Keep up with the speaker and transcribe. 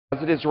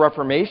as it is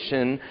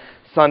Reformation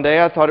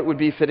Sunday, I thought it would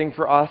be fitting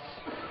for us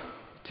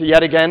to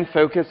yet again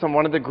focus on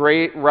one of the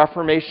great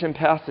Reformation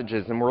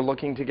passages, and we're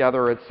looking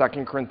together at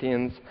 2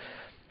 Corinthians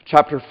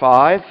chapter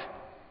 5.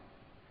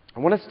 I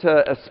want us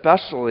to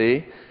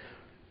especially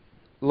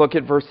look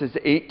at verses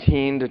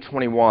 18 to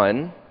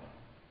 21,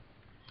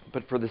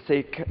 but for the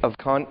sake of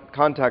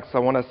context, I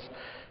want us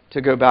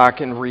to go back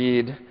and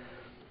read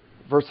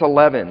verse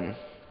 11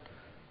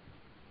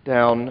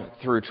 down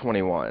through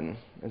 21.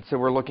 And so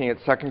we're looking at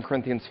 2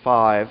 Corinthians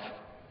 5,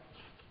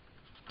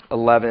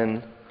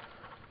 11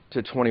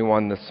 to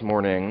 21 this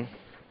morning.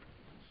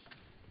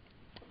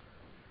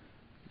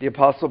 The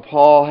Apostle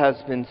Paul has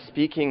been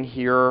speaking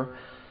here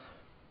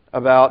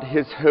about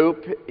his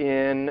hope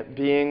in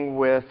being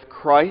with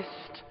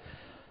Christ,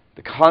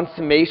 the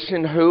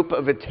consummation hope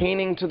of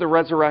attaining to the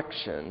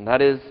resurrection.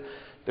 That is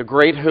the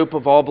great hope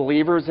of all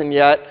believers, and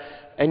yet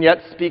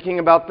speaking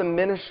about the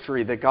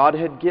ministry that God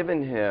had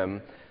given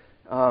him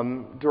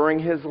during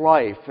his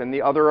life and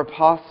the other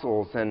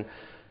apostles,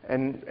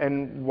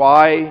 and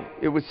why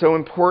it was so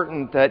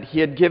important that he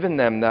had given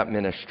them that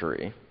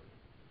ministry.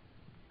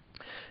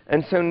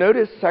 And so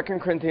notice 2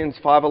 Corinthians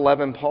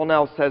 5:11, Paul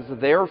now says,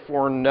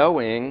 "Therefore,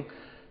 knowing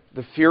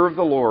the fear of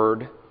the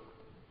Lord,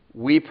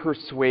 we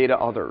persuade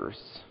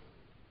others.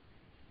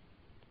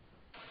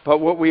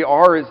 But what we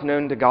are is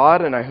known to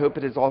God, and I hope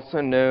it is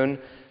also known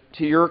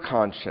to your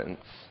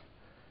conscience.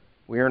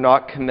 We are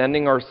not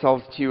commending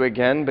ourselves to you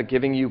again, but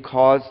giving you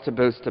cause to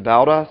boast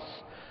about us,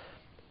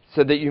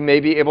 so that you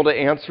may be able to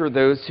answer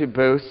those who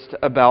boast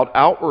about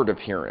outward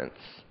appearance,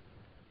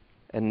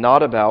 and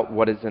not about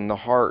what is in the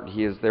heart."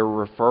 He is there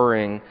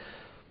referring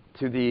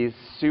to these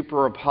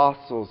super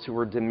apostles who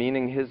were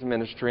demeaning his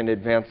ministry and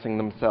advancing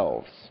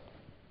themselves.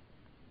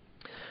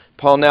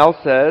 Paul now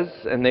says,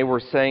 and they were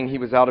saying he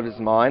was out of his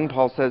mind,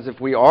 Paul says,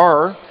 if we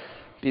are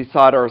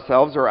beside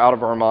ourselves or out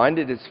of our mind,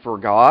 it is for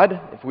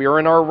God. If we are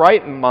in our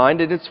right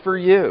mind, it is for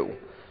you.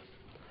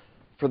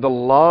 For the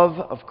love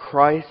of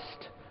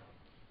Christ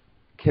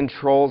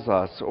controls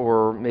us,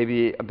 or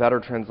maybe a better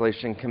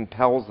translation,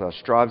 compels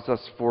us, drives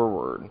us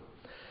forward.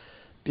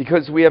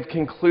 Because we have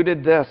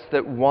concluded this,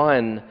 that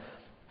one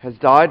has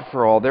died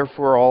for all,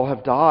 therefore all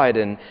have died.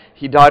 And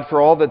he died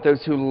for all, that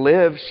those who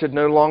live should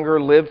no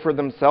longer live for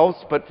themselves,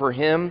 but for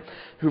him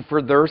who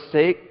for their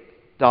sake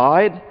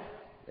died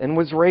and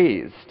was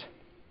raised.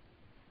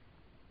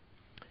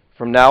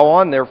 From now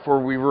on, therefore,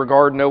 we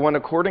regard no one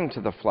according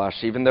to the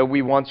flesh. Even though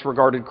we once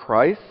regarded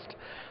Christ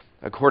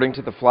according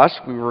to the flesh,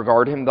 we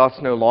regard him thus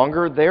no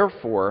longer.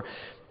 Therefore,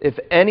 if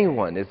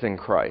anyone is in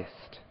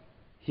Christ,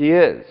 he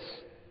is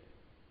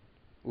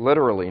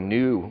literally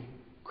new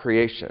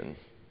creation.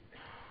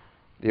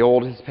 The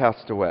old has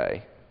passed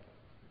away.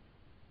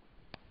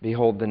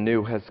 Behold, the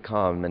new has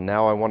come. And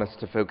now I want us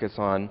to focus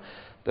on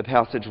the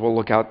passage we'll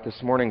look at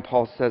this morning.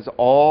 Paul says,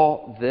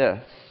 all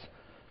this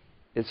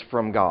is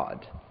from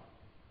God,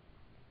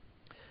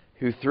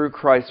 who through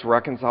Christ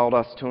reconciled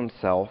us to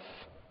himself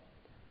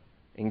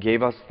and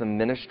gave us the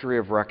ministry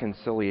of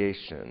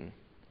reconciliation.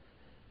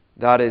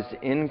 That is,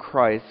 in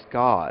Christ,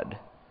 God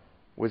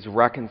was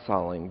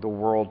reconciling the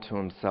world to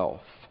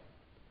himself,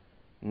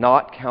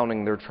 not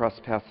counting their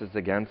trespasses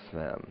against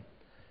them,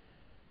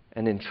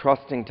 and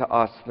entrusting to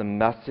us the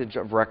message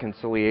of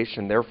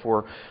reconciliation.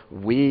 Therefore,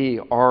 we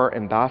are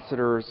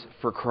ambassadors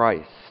for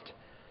Christ,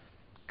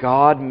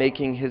 God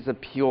making his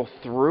appeal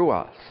through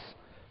us.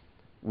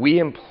 We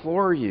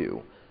implore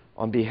you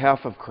on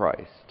behalf of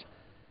Christ,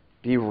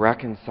 be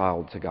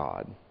reconciled to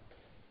God.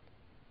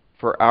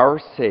 For our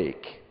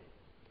sake,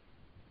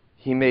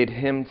 he made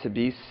him to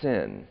be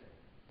sin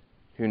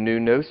who knew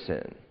no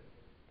sin,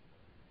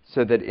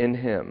 so that in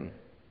him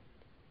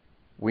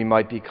we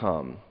might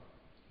become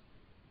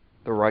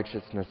the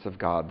righteousness of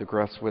God. The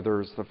grass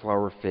withers, the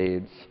flower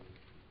fades,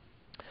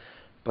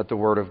 but the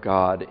word of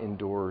God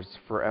endures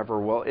forever.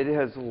 Well, it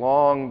has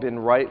long been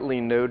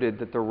rightly noted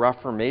that the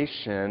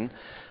Reformation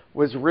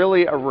was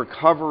really a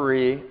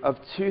recovery of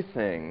two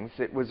things.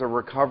 It was a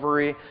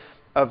recovery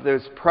of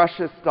those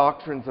precious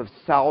doctrines of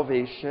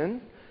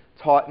salvation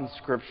taught in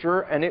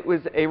Scripture, and it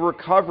was a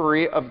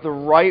recovery of the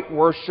right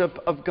worship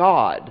of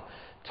God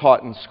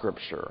taught in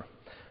Scripture.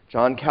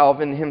 John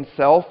Calvin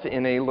himself,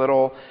 in a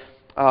little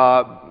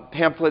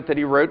pamphlet that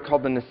he wrote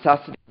called The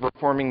Necessity of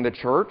Reforming the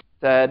Church,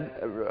 said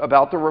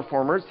about the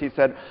Reformers, he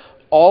said,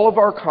 all of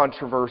our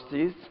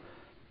controversies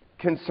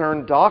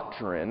concern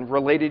doctrine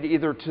related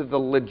either to the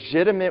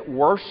legitimate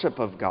worship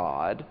of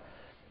God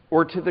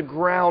or to the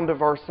ground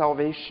of our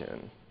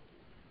salvation.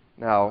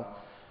 Now,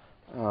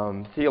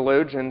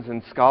 theologians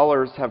and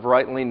scholars have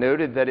rightly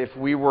noted that if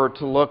we were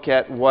to look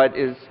at what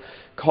is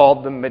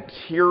called the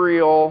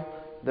material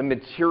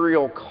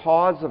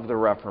cause of the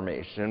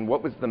Reformation,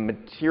 what was the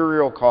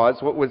material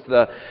cause, what was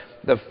the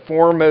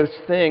foremost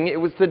thing,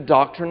 it was the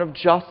doctrine of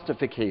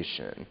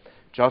justification.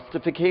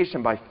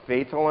 Justification by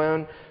faith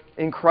alone,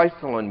 in Christ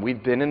alone.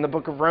 We've been in the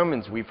book of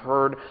Romans. We've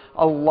heard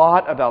a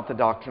lot about the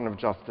doctrine of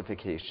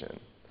justification.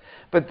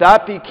 But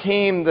that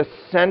became the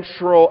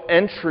central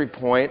entry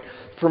point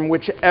from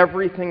which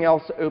everything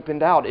else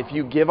opened out. If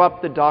you give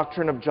up the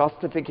doctrine of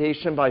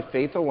justification by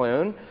faith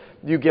alone,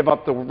 you give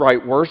up the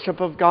right worship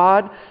of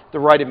God, the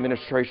right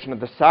administration of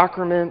the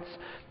sacraments,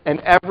 and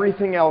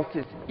everything else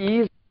is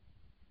easily,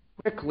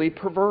 quickly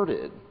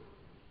perverted.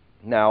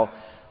 Now,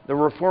 the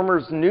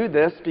Reformers knew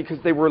this because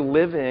they were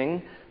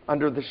living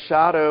under the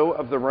shadow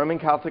of the Roman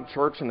Catholic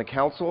Church and the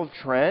Council of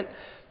Trent.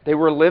 They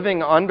were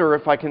living under,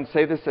 if I can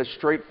say this as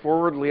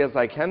straightforwardly as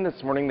I can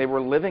this morning, they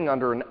were living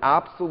under an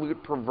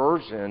absolute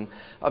perversion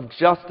of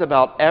just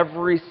about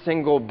every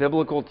single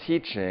biblical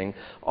teaching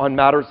on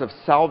matters of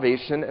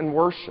salvation and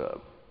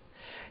worship.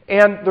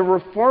 And the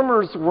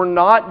Reformers were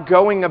not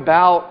going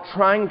about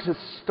trying to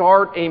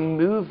start a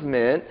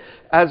movement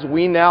as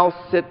we now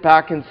sit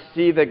back and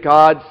see that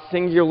God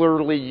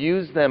singularly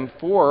used them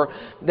for.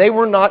 They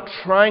were not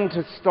trying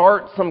to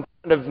start some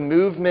kind of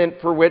movement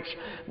for which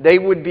they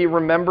would be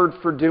remembered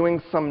for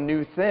doing some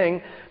new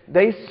thing.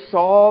 They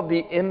saw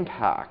the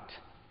impact.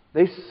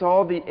 They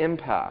saw the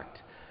impact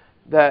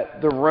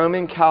that the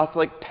Roman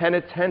Catholic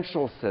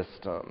penitential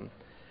system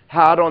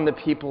had on the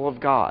people of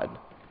God.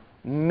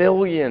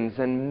 Millions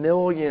and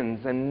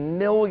millions and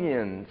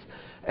millions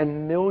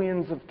and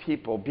millions of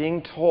people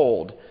being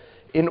told,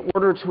 in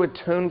order to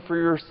atone for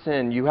your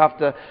sin, you have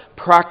to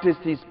practice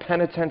these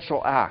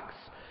penitential acts.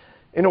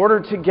 In order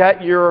to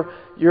get your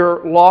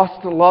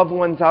lost loved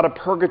ones out of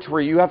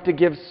purgatory, you have to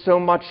give so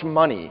much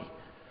money.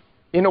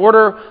 In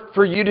order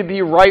for you to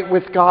be right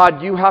with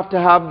God, you have to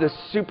have the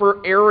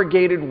super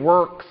arrogated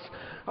works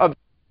of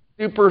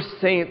super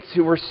saints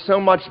who were so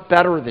much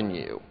better than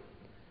you.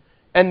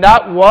 And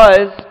that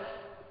was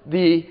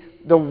the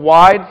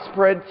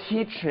widespread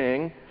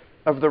teaching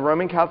of the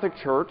Roman Catholic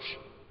Church,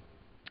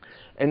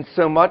 and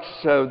so much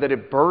so that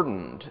it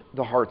burdened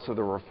the hearts of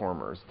the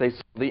Reformers. They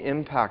saw the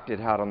impact it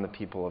had on the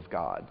people of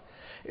God.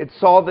 It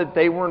saw that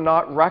they were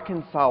not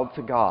reconciled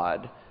to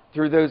God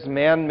through those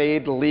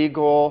man-made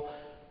legal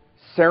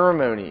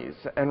ceremonies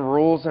and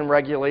rules and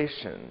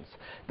regulations,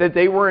 that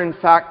they were in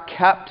fact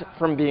kept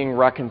from being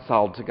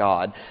reconciled to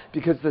God,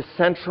 because the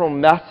central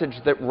message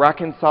that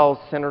reconciles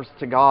sinners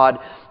to God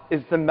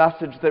is the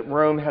message that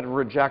Rome had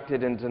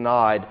rejected and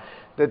denied,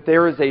 that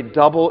there is a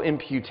double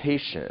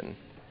imputation.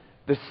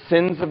 The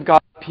sins of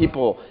God's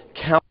people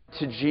counted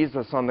to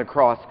Jesus on the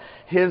cross.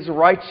 His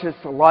righteous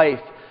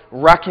life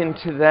reckoned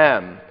to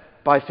them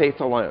by faith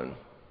alone.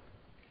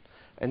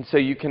 And so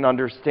you can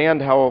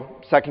understand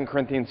how 2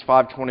 Corinthians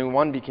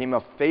 5:21 became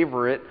a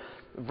favorite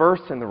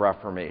verse in the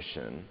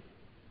Reformation.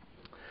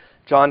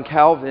 John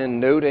Calvin,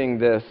 noting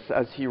this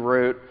as he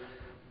wrote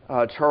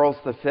Charles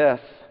V,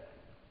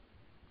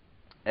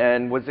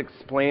 and was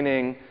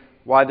explaining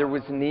why there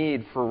was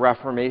need for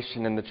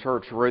reformation in the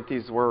church, wrote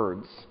these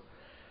words.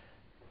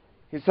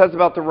 He says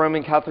about the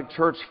Roman Catholic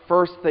Church,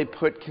 first they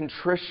put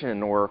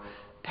contrition or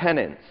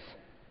penance.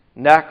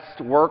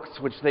 Next, works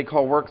which they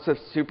call works of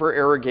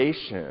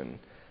supererogation,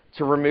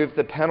 to remove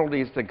the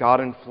penalties that God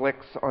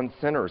inflicts on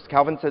sinners.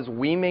 Calvin says,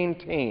 we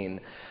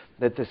maintain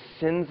that the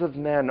sins of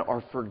men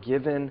are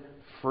forgiven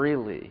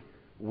freely.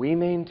 We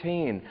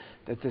maintain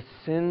that the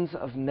sins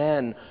of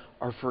men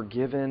are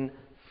forgiven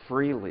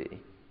freely.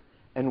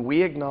 And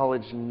we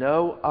acknowledge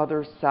no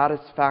other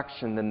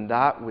satisfaction than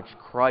that which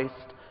Christ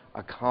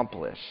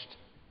accomplished,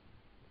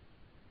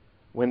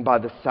 when by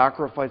the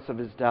sacrifice of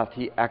his death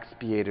he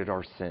expiated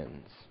our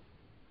sins.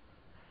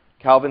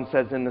 Calvin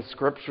says in the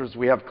Scriptures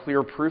we have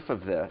clear proof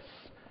of this.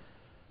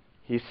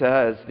 He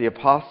says, the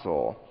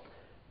apostle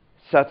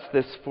sets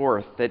this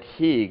forth, that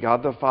he,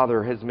 God the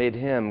Father, has made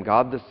him,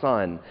 God the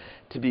Son,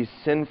 to be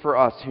sin for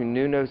us who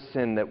knew no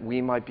sin, that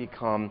we might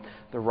become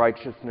the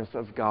righteousness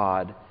of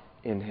God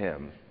in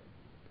him.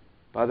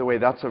 By the way,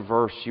 that's a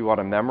verse you ought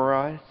to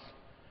memorize.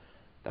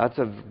 That's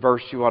a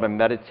verse you ought to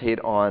meditate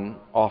on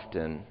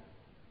often.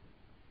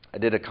 I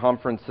did a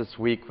conference this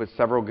week with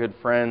several good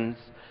friends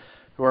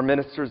who are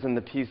ministers in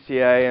the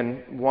PCA,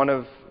 and one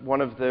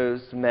of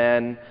those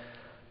men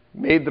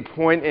made the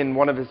point in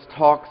one of his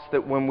talks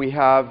that when we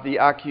have the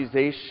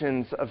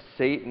accusations of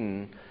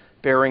Satan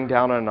bearing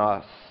down on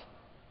us,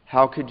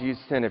 how could you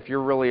sin? If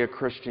you're really a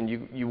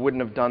Christian, you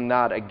wouldn't have done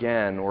that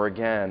again or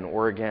again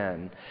or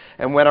again.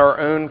 And when our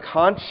own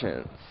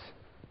conscience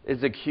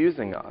is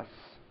accusing us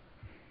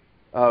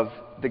of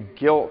the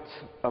guilt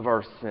of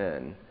our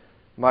sin,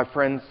 my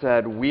friend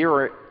said, we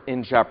are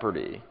in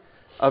jeopardy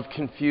of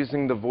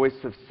confusing the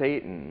voice of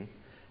Satan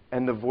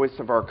and the voice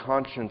of our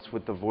conscience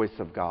with the voice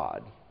of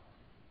God.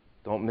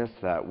 Don't miss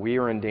that. We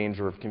are in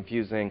danger of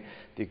confusing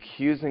the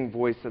accusing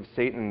voice of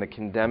Satan, the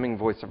condemning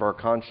voice of our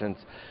conscience,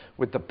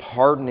 with the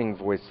pardoning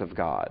voice of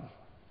God.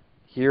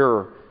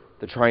 Here,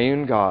 the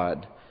triune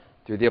God,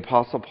 through the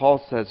Apostle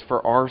Paul, says,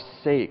 for our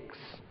sakes,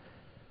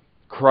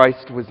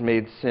 Christ was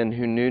made sin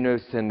who knew no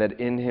sin, that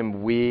in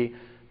him we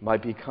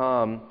might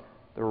become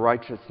the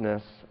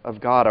righteousness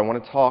of God. I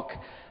want to talk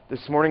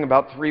this morning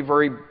about three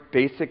very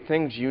basic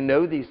things. You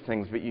know these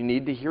things, but you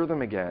need to hear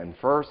them again.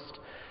 First,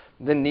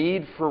 the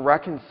need for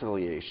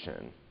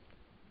reconciliation.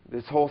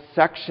 This whole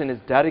section is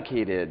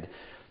dedicated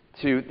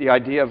to the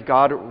idea of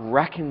God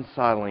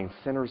reconciling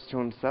sinners to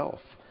himself.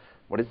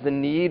 What is the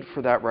need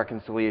for that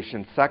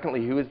reconciliation?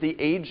 Secondly, who is the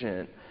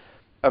agent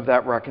of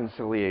that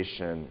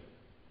reconciliation?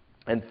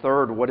 And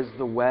third, what is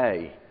the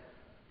way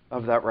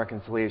of that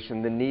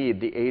reconciliation? The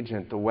need, the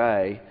agent, the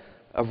way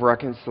of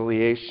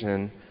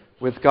reconciliation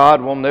with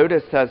God. Well,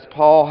 notice as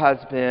Paul has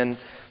been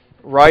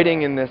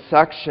writing in this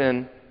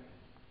section,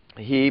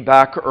 he,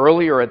 back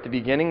earlier at the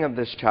beginning of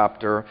this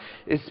chapter,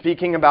 is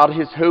speaking about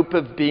his hope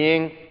of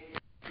being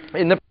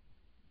in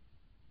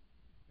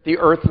the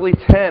earthly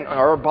tent,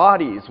 our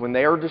bodies. When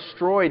they are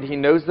destroyed, he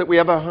knows that we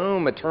have a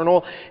home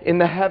eternal in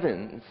the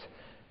heavens.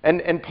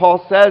 And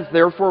Paul says,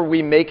 therefore,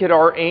 we make it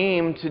our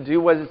aim to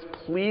do what is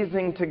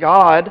pleasing to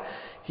God.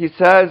 He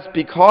says,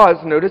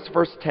 because, notice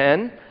verse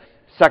 10,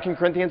 2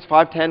 Corinthians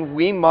 5:10,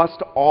 we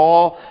must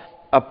all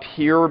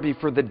appear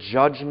before the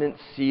judgment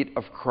seat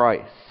of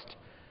Christ,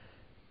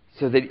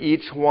 so that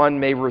each one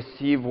may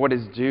receive what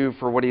is due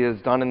for what he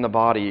has done in the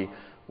body,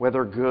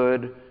 whether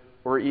good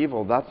or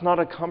evil. That's not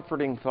a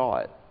comforting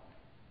thought.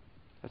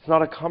 That's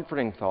not a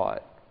comforting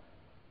thought.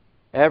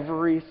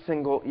 Every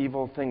single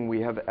evil thing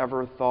we have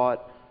ever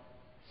thought,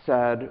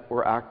 said,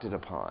 or acted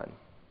upon,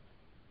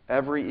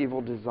 every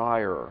evil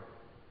desire,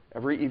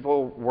 every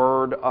evil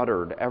word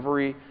uttered,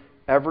 every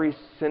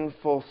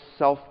sinful,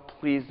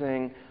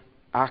 self-pleasing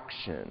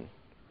action,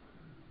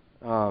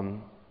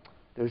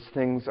 those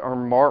things are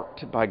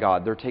marked by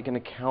God. They're taken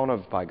account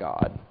of by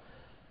God.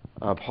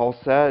 Paul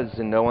says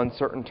in no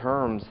uncertain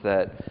terms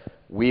that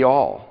we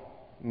all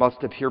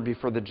must appear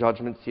before the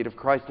judgment seat of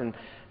Christ.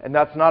 And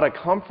that's not a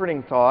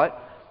comforting thought,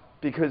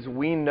 because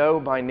we know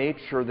by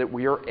nature that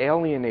we are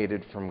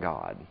alienated from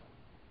God.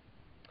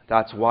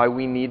 That's why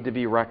we need to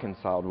be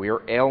reconciled. We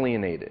are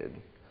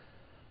alienated.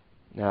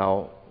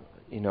 Now,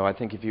 I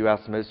think if you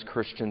ask most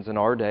Christians in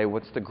our day,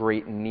 what's the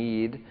great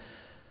need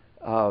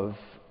of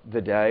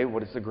the day?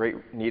 What is the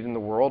great need in the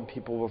world?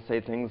 People will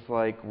say things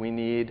like, we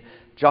need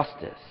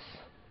justice.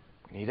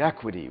 We need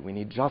equity. We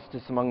need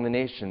justice among the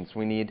nations.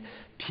 We need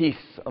peace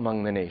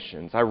among the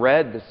nations. I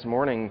read this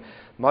morning,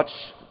 much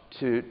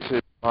to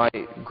my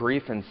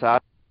grief and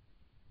sadness,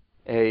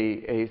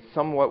 a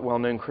somewhat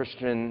well-known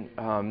Christian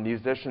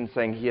musician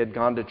saying he had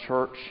gone to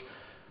church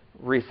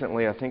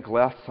recently, I think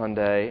last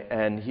Sunday,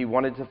 and he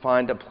wanted to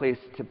find a place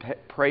to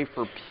pray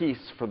for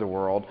peace for the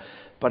world,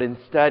 but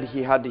instead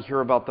he had to hear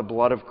about the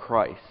blood of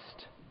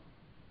Christ.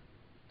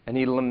 And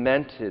he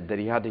lamented that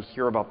he had to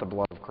hear about the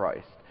blood of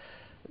Christ.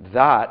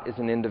 That is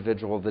an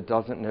individual that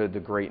doesn't know the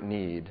great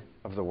need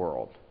of the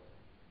world.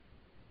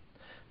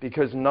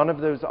 Because none of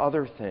those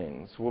other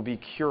things will be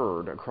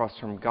cured across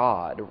from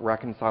God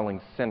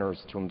reconciling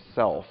sinners to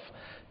himself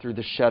through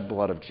the shed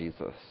blood of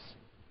Jesus.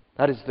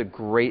 That is the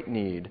great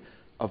need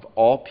of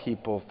all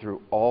people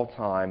through all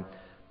time,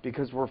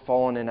 because we're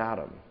fallen in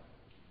Adam.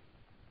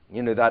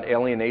 That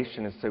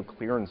alienation is so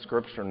clear in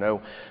Scripture. No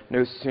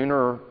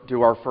sooner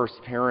do our first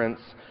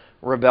parents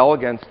rebel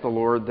against the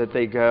Lord that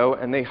they go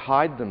and they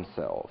hide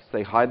themselves.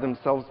 They hide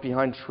themselves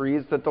behind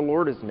trees that the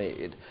Lord has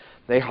made.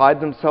 They hide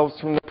themselves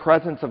from the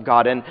presence of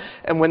God. And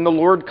when the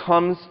Lord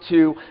comes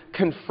to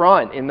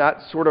confront in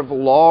that sort of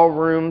law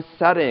room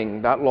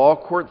setting, that law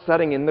court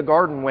setting in the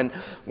garden,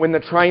 when the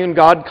triune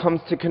God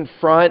comes to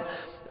confront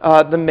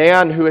the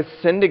man who has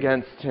sinned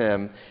against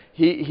him,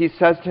 he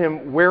says to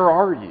him, "Where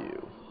are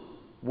you?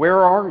 Where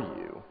are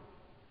you?"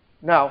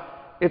 Now,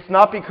 it's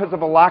not because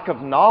of a lack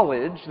of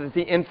knowledge that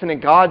the infinite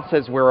God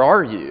says, "Where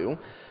are you?"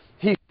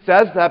 He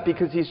says that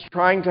because he's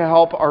trying to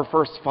help our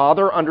first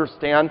father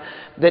understand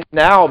that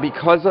now,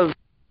 because of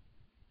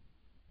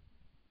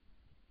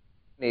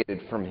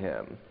from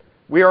him,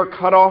 we are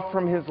cut off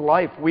from his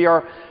life. We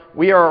are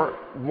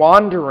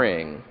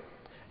wandering,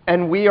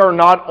 and we are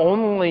not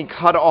only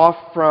cut off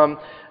from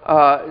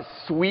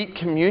sweet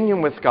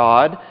communion with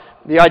God.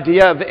 The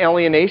idea of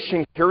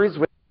alienation carries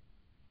with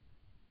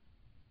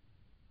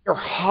we are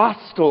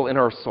hostile in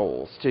our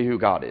souls to who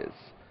God is.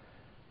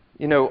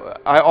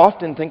 I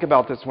often think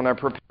about this when I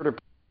prepare to.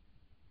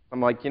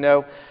 I'm like,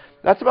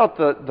 that's about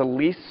the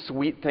least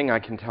sweet thing I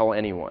can tell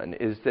anyone,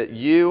 is that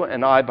you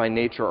and I by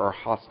nature are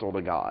hostile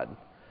to God.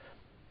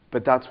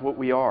 But that's what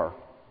we are.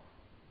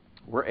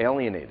 We're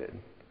alienated.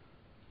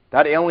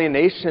 That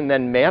alienation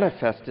then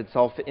manifests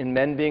itself in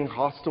men being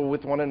hostile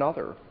with one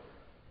another.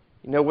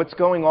 What's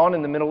going on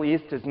in the Middle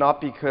East is not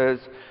because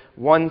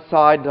one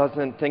side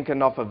doesn't think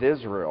enough of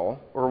Israel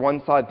or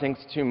one side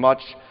thinks too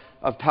much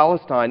of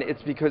Palestine.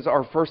 It's because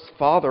our first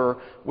father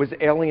was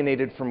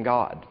alienated from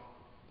God.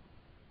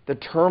 The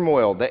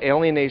turmoil, the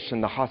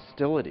alienation, the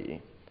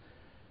hostility.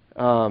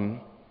 The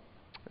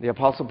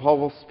Apostle Paul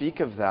will speak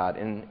of that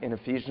in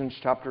Ephesians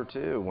chapter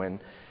 2 when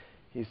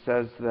he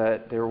says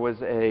that there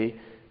was a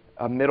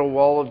middle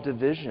wall of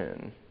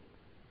division.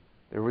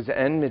 There was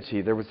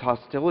enmity, there was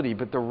hostility,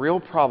 but the real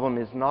problem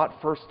is not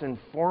first and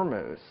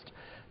foremost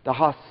the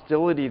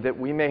hostility that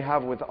we may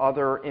have with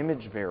other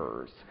image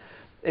bearers.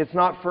 It's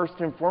not first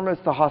and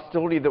foremost the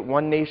hostility that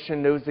one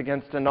nation knows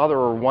against another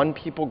or one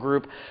people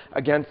group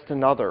against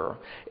another.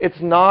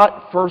 It's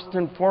not first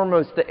and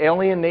foremost the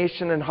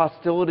alienation and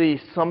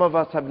hostility some of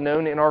us have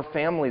known in our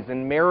families,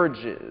 in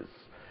marriages,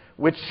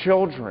 with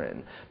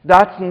children.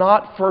 That's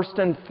not first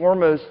and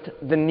foremost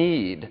the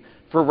need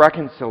for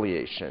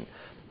reconciliation.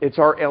 It's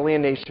our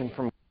alienation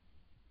from God.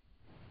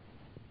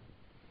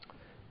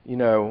 You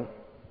know,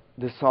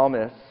 the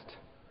psalmist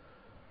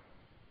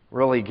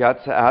really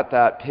gets at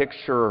that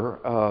picture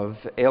of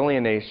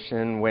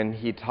alienation when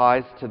he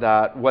ties to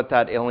that what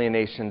that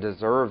alienation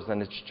deserves,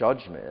 and its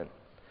judgment.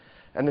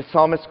 And the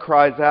psalmist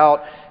cries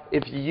out,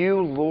 "If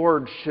you,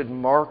 Lord, should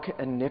mark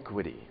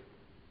iniquity,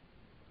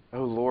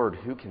 O Lord,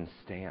 who can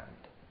stand?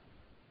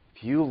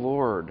 If you,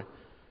 Lord,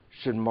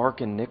 should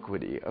mark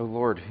iniquity, O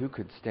Lord, who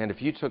could stand?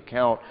 If you took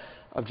count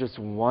of just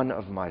one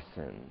of my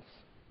sins,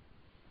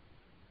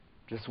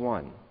 just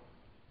one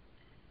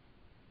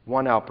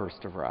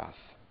outburst of wrath,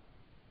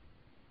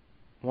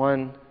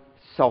 one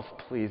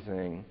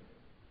self-pleasing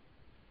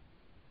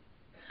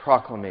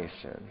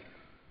proclamation,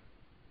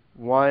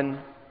 one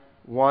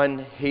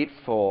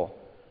hateful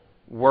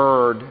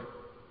word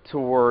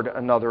toward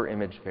another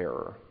image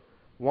bearer,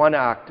 one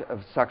act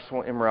of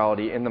sexual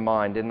immorality in the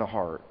mind, in the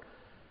heart,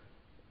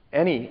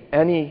 any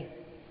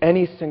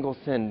single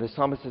sin." The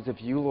psalmist says,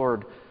 "If you,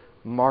 Lord,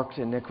 marked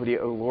iniquity,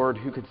 O Lord,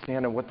 who could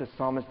stand?" And what the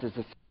psalmist is,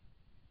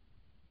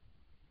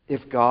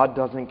 if God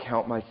doesn't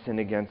count my sin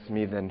against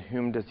me, then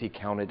whom does he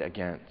count it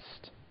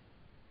against?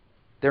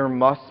 There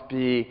must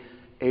be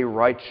a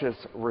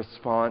righteous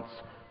response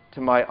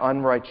to my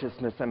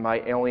unrighteousness and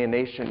my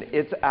alienation.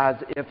 It's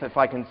as if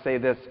I can say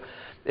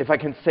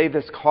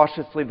this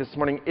cautiously this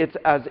morning, it's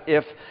as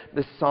if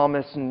the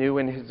psalmist knew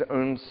in his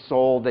own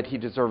soul that he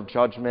deserved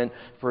judgment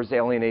for his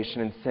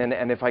alienation and sin.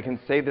 And if I can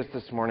say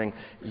this morning,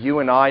 you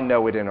and I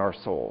know it in our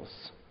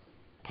souls.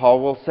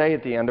 Paul will say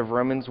at the end of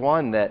Romans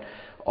 1 that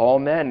all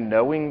men,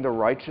 knowing the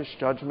righteous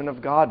judgment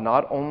of God,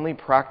 not only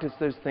practice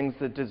those things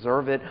that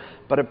deserve it,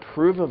 but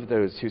approve of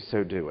those who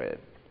so do it.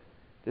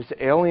 This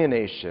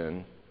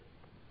alienation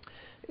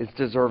is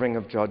deserving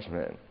of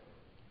judgment.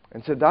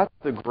 And so that's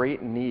the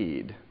great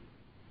need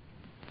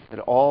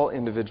that all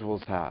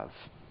individuals have.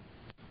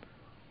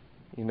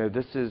 You know,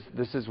 this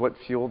is what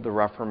fueled the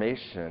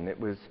Reformation. It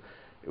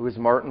was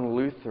Martin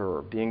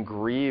Luther being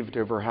grieved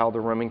over how the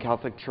Roman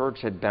Catholic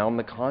Church had bound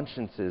the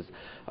consciences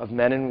of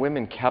men and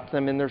women, kept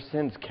them in their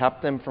sins,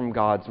 kept them from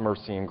God's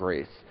mercy and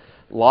grace,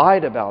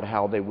 lied about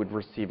how they would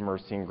receive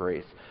mercy and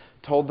grace,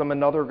 told them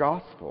another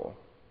gospel,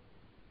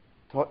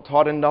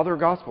 taught another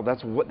gospel.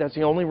 That's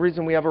the only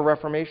reason we have a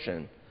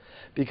Reformation,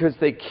 because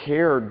they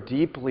cared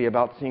deeply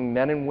about seeing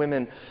men and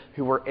women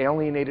who were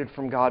alienated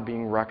from God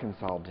being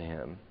reconciled to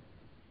Him.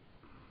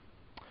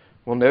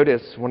 Well,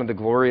 notice one of the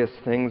glorious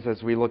things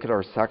as we look at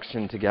our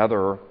section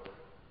together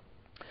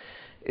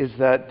is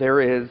that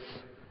there is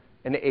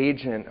an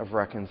agent of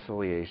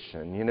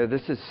reconciliation. You know,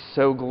 this is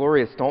so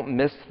glorious. Don't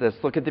miss this.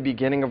 Look at the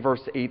beginning of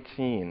verse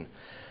 18.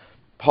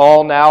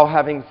 Paul, now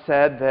having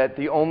said that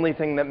the only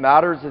thing that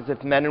matters is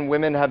if men and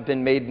women have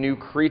been made new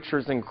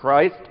creatures in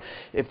Christ,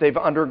 if they've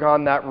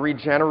undergone that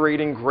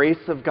regenerating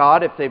grace of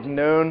God, if they've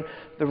known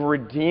the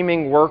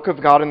redeeming work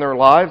of God in their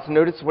lives,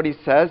 notice what he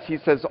says. He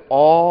says,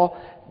 all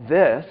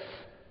this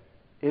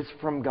is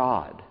from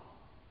God.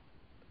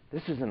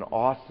 This is an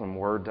awesome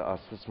word to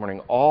us this morning.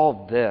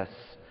 All this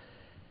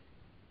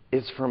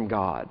is from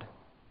God.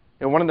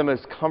 And one of the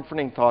most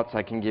comforting thoughts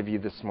I can give you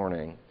this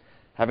morning,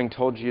 having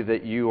told you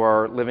that you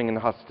are living in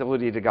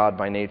hostility to God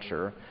by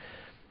nature,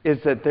 is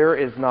that there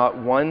is not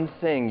one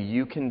thing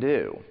you can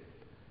do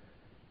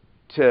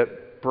to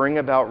bring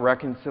about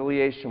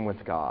reconciliation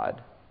with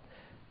God,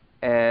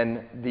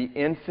 and the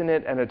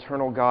infinite and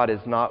eternal God is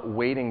not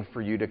waiting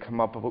for you to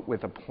come up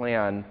with a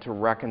plan to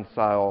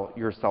reconcile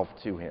yourself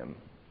to Him.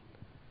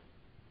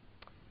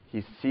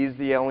 He sees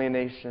the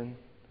alienation.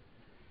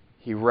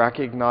 He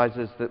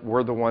recognizes that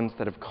we're the ones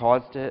that have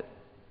caused it.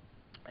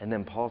 And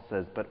then Paul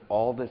says, but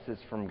all this is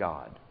from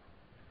God,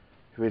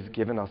 who has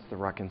given us the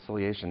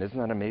reconciliation. Isn't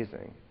that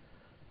amazing?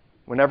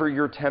 Whenever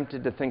you're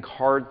tempted to think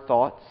hard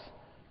thoughts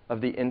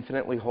of the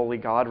infinitely holy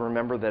God,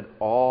 remember that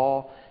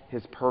all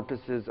His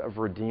purposes of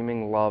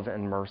redeeming love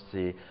and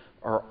mercy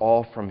are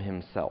all from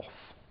Himself.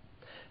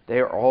 They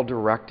are all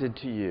directed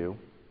to you.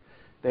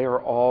 They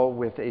are all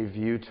with a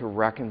view to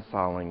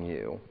reconciling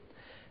you.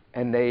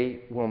 And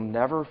they will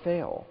never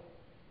fail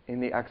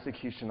in the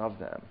execution of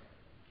them.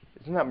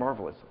 Isn't that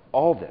marvelous?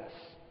 All this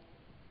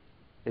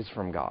is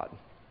from God.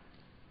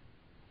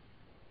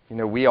 You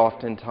know, we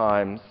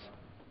oftentimes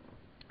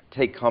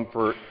take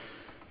comfort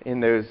in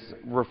those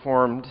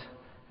Reformed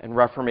and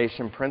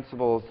Reformation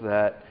principles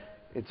that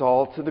it's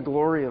all to the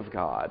glory of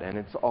God, and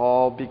it's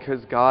all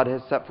because God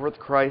has set forth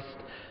Christ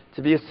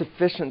to be a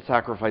sufficient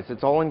sacrifice.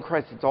 It's all in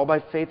Christ. It's all by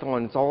faith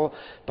alone. It's all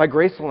by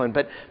grace alone.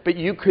 But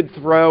you could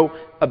throw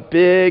a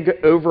big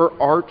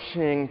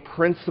overarching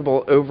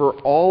principle over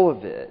all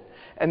of it.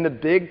 And the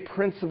big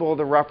principle of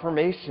the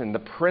Reformation, the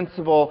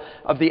principle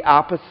of the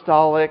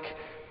apostolic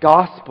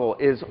gospel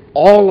is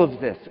all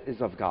of this is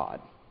of God.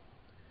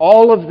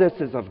 All of this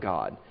is of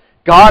God.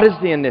 God is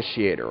the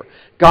initiator.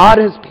 God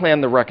has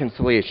planned the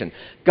reconciliation.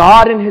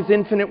 God in his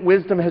infinite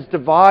wisdom has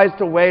devised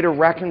a way to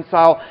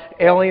reconcile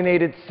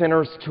alienated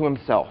sinners to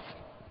himself.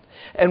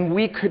 And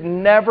we could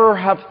never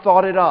have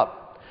thought it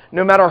up,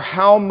 no matter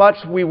how much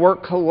we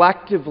work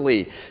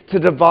collectively to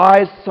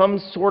devise some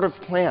sort of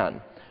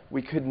plan.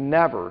 We could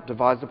never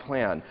devise a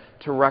plan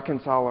to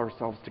reconcile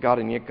ourselves to God.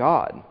 And yet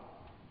God,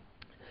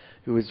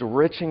 who is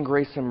rich in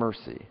grace and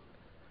mercy,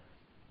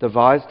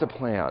 devised a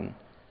plan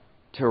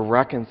to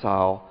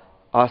reconcile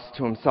us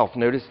to himself.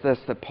 Notice this,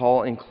 that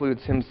Paul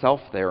includes himself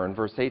there in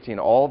verse 18.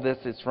 All this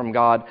is from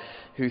God,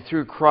 who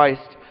through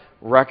Christ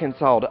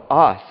reconciled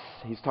us.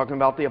 He's talking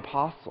about the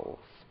apostles.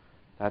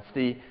 That's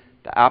the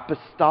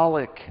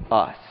apostolic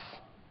us.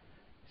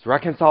 He's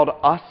reconciled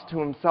us to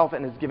himself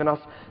and has given us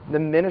the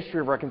ministry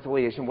of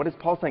reconciliation. What is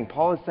Paul saying?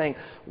 Paul is saying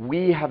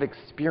we have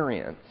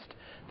experienced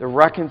the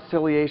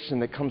reconciliation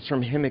that comes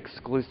from him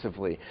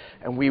exclusively.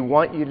 And we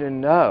want you to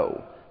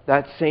know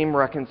that same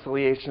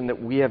reconciliation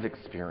that we have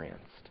experienced.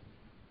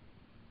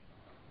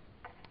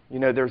 You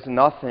know, there is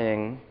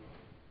nothing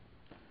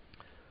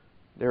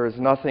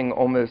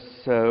almost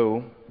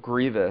so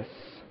grievous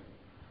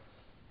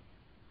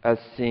as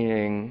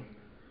seeing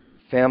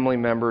family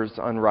members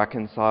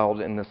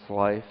unreconciled in this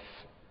life,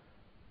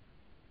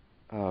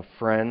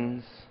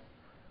 friends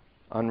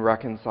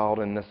unreconciled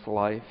in this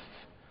life.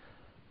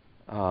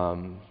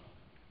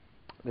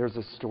 There's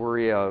a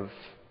story of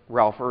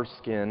Ralph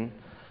Erskine,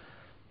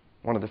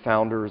 one of the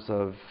founders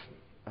of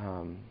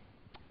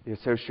the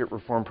Associate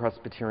Reformed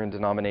Presbyterian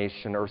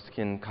denomination,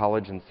 Erskine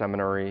College and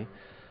Seminary,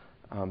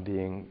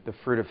 being the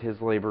fruit of his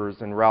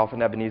labors. And Ralph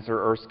and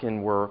Ebenezer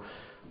Erskine were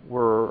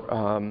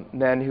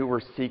men who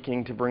were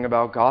seeking to bring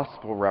about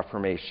gospel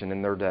reformation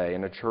in their day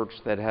in a church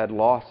that had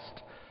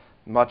lost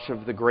much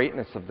of the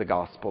greatness of the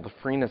gospel, the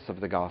freeness of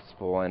the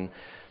gospel.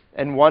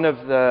 And one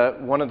of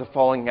the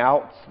falling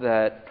outs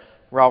that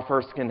Ralph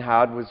Erskine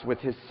had was with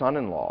his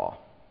son-in-law.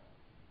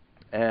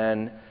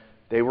 And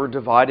they were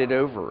divided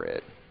over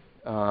it.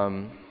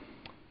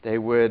 They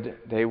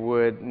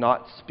would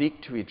not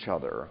speak to each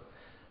other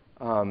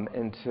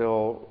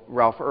until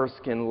Ralph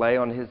Erskine lay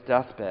on his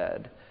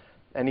deathbed,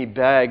 and he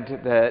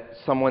begged that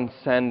someone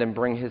send and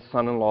bring his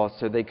son-in-law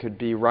so they could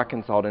be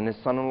reconciled, and his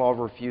son-in-law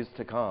refused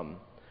to come.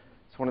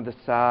 It's one of the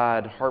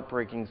sad,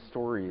 heartbreaking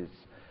stories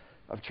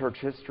of church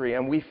history,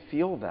 and we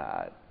feel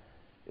that.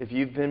 If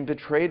you've been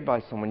betrayed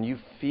by someone, you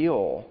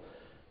feel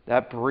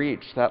that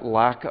breach, that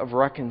lack of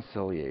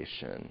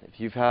reconciliation. If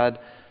you've had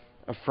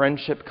a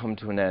friendship come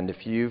to an end,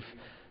 if you've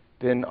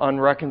been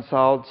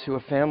unreconciled to a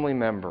family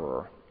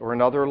member or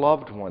another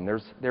loved one,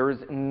 there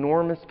is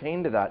enormous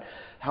pain to that.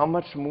 How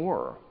much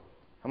more?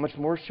 How much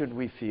more should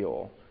we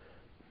feel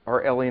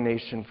our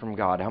alienation from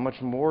God? How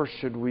much more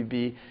should we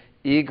be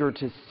eager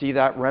to see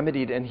that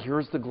remedied? And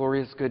here's the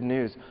glorious good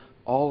news.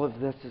 All of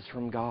this is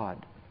from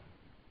God.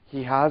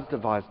 He has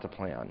devised a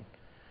plan.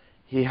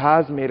 He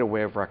has made a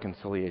way of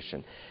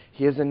reconciliation.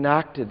 He has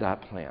enacted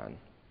that plan.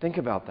 Think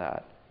about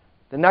that.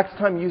 The next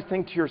time you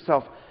think to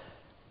yourself,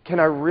 can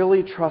I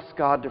really trust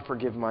God to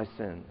forgive my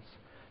sins?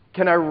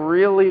 Can I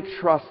really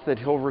trust that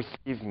he'll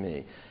receive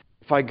me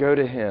if I go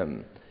to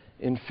him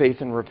in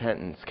faith and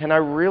repentance? Can I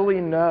really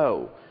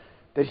know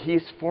that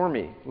he's for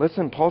me?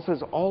 Listen, Paul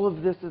says all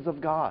of this is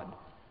of God.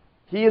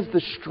 He is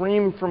the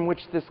stream from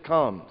which this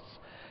comes.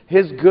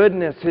 His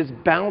goodness, his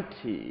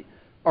bounty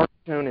are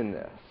shown in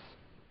this.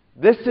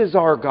 This is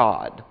our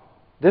God.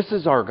 This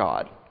is our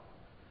God.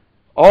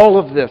 All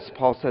of this,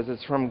 Paul says,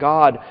 is from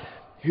God,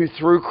 who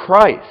through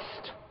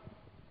Christ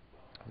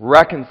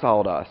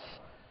reconciled us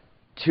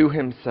to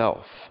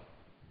himself.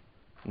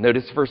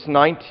 Notice verse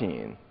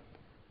 19.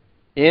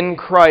 In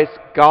Christ,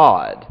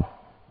 God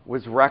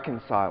was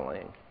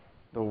reconciling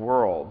the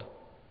world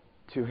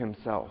to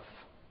himself.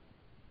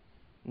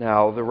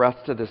 Now, the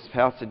rest of this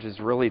passage is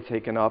really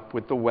taken up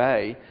with the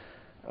way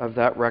of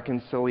that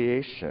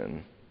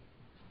reconciliation.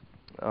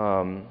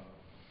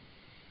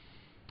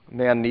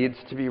 Man needs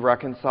to be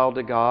reconciled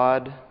to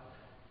God.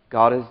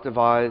 God has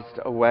devised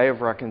a way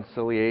of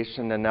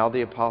reconciliation, and now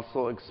the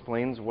apostle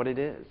explains what it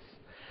is.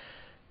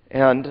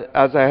 And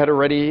as I had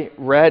already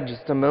read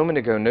just a moment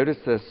ago, notice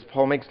this,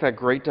 Paul makes that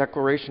great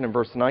declaration in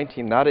verse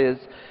 19. That is,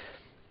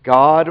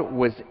 God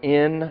was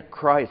in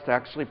Christ. I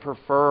actually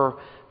prefer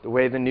the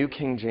way the New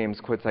King James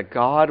quotes that.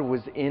 God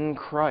was in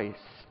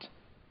Christ,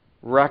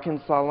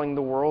 reconciling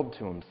the world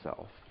to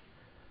himself.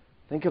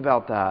 Think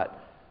about that.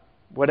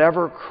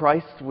 Whatever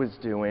Christ was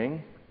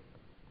doing,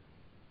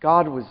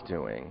 God was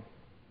doing.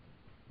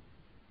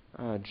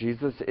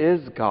 Jesus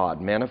is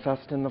God,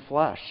 manifest in the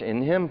flesh.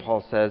 In him,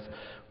 Paul says,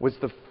 was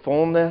the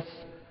fullness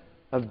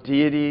of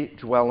deity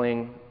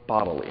dwelling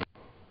bodily.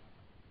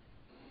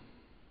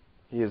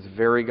 He is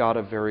very God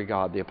of very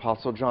God. The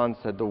Apostle John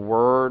said the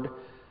Word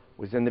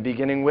was in the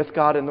beginning with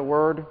God, and the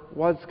Word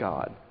was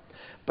God.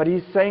 But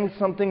he's saying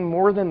something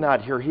more than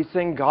that here. He's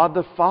saying God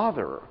the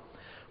Father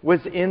was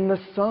in the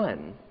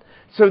Son,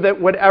 so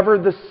that whatever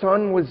the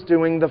Son was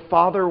doing, the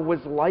Father was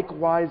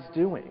likewise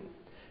doing.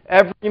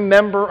 Every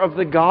member of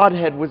the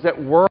Godhead was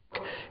at work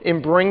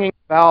in bringing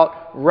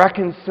about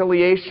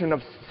reconciliation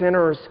of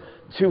sinners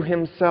to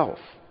himself.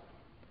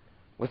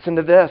 Listen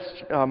to this,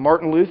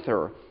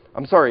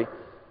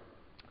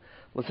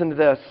 listen to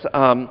this.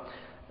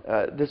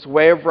 This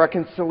way of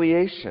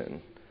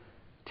reconciliation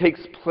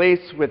takes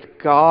place with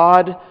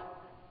God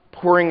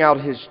pouring out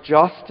his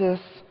justice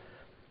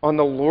on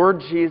the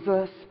Lord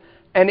Jesus,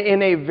 and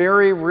in a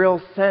very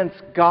real sense,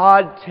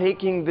 God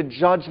taking the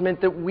judgment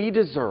that we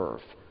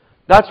deserve.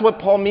 That's what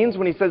Paul means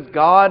when he says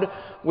God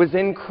was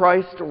in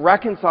Christ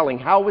reconciling.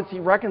 How was he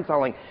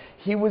reconciling?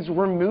 He was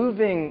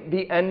removing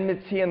the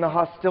enmity and the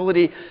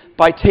hostility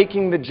by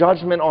taking the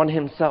judgment on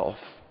himself.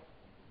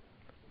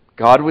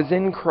 God was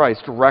in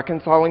Christ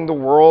reconciling the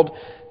world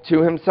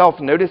to himself.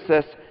 Notice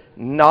this,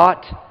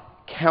 not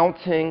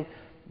counting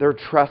their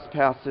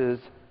trespasses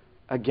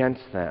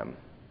against them.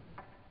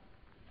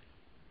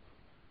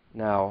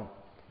 Now,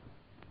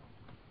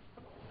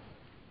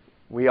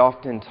 we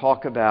often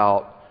talk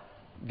about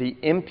the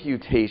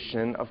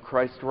imputation of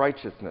Christ's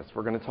righteousness.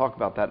 We're going to talk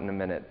about that in a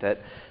minute,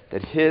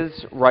 that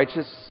his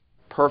righteous,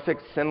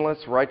 perfect,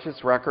 sinless,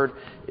 righteous record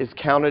is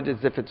counted as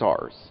if it's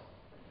ours,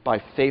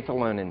 by faith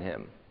alone in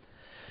him.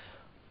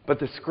 But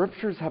the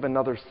Scriptures have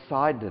another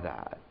side to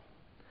that,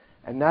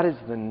 and that is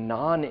the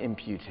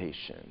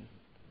non-imputation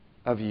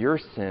of your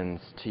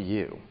sins to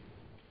you.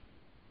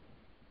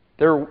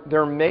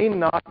 There may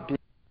not be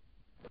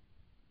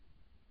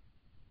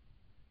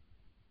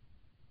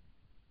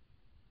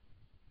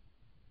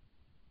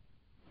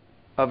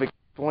of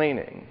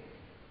explaining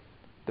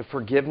the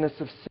forgiveness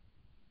of sin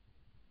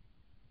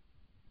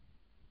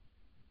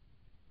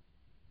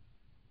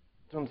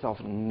to himself,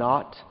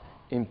 not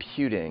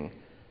imputing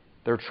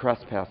their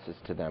trespasses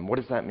to them. What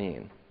does that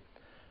mean?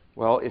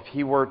 Well, if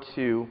he were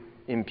to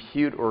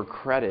impute or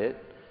credit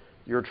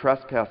your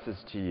trespasses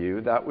to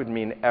you, that would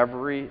mean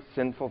every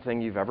sinful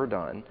thing you've ever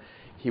done,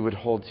 he would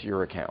hold to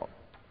your account.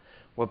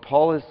 What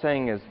Paul is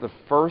saying is the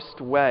first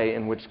way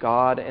in which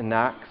God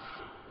enacts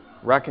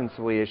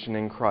reconciliation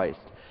in Christ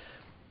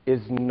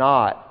is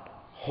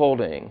not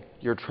holding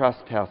your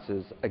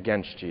trespasses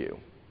against you.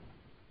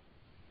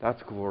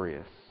 That's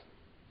glorious.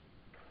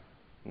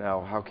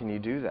 Now, how can you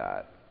do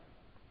that?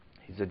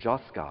 He's a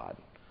just God.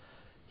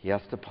 He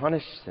has to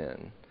punish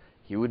sin.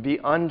 He would be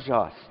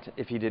unjust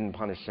if he didn't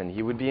punish sin.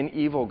 He would be an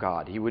evil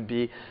God. He would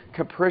be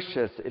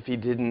capricious if he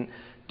didn't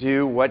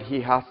do what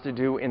he has to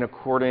do in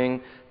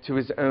according to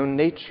his own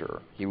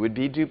nature. He would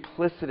be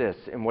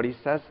duplicitous in what he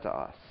says to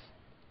us.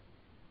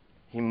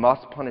 He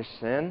must punish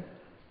sin,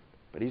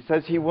 but he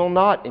says he will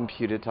not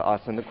impute it to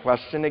us. And the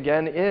question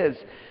again is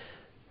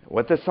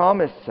what the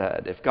psalmist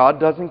said: if God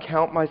doesn't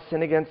count my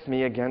sin against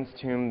me, against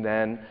whom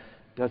then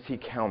does he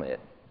count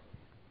it?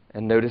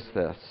 And notice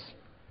this.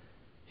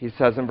 He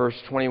says in verse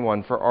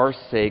 21, for our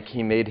sake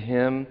he made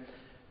him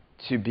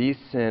to be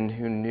sin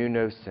who knew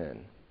no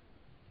sin.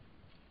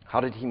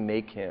 How did he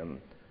make him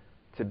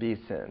to be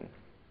sin?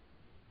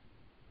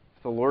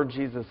 The Lord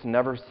Jesus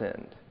never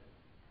sinned.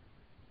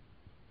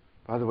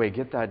 By the way,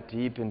 get that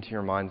deep into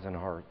your minds and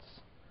hearts.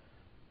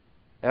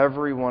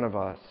 Every one of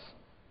us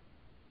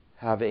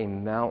have a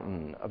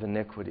mountain of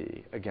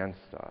iniquity against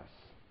us.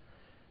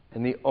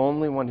 And the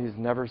only one who's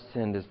never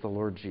sinned is the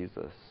Lord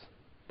Jesus.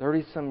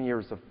 30-some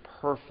years of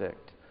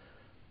perfect,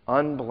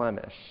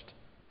 unblemished,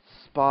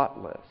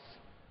 spotless,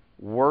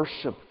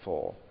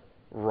 worshipful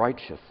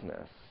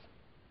righteousness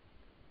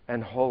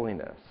and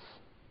holiness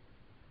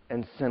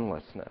and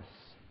sinlessness.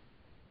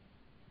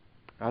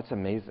 That's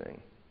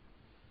amazing.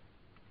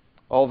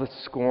 All the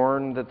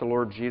scorn that the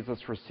Lord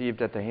Jesus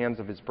received at the hands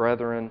of his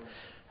brethren,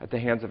 at the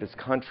hands of his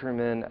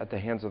countrymen, at the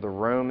hands of the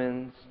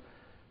Romans,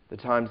 the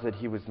times that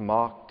he was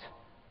mocked,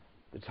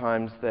 the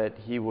times that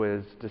he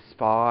was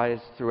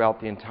despised throughout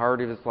the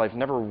entirety of his life,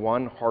 never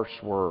one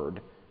harsh word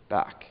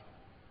back,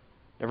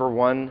 never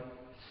one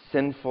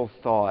sinful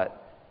thought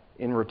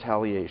in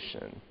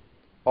retaliation,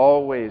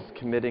 always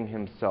committing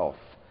himself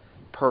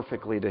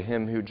perfectly to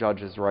him who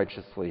judges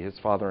righteously, his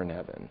Father in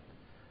heaven.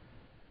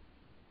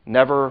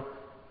 Never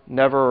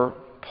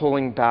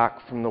pulling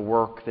back from the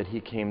work that he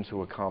came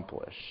to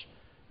accomplish.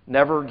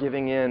 Never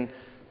giving in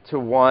to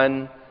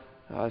one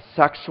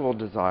sexual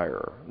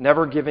desire.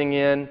 Never giving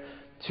in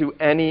to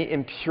any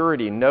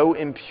impurity. No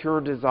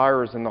impure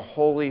desires in the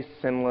holy,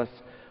 sinless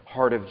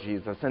heart of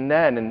Jesus. And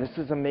then, and this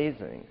is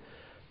amazing,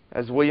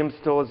 as William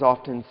Still has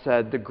often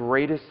said, the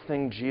greatest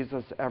thing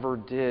Jesus ever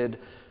did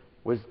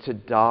was to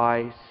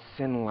die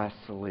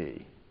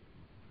sinlessly.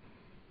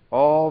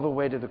 All the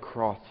way to the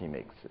cross he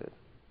makes it,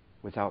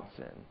 without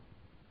sin.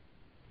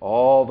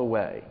 All the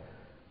way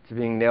to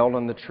being nailed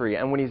on the tree.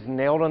 And when he's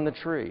nailed on the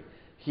tree,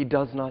 he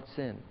does not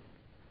sin.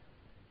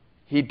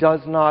 He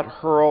does not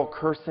hurl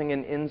cursing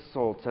and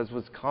insults, as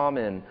was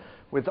common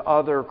with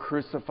other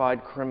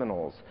crucified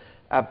criminals,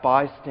 at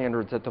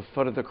bystanders at the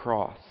foot of the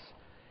cross.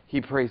 He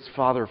prays,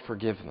 Father,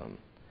 forgive them,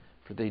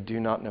 for they do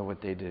not know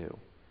what they do.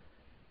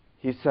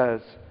 He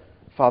says,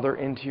 Father,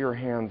 into your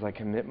hands I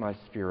commit my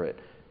spirit.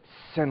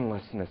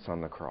 Sinlessness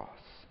on the cross.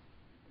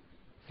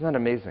 Isn't that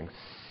amazing?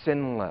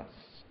 Sinless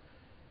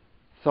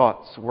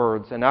thoughts,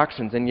 words, and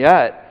actions. And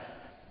yet,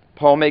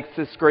 Paul makes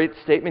this great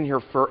statement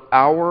here, for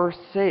our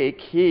sake,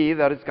 he,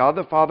 that is God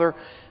the Father,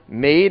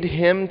 made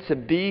him to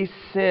be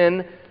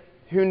sin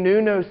who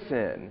knew no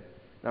sin.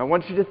 Now I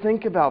want you to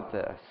think about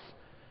this.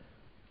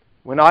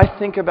 When I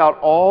think about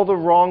all the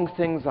wrong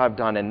things I've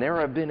done, and there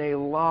have been a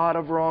lot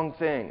of wrong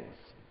things,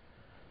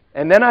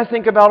 and then I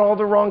think about all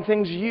the wrong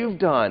things you've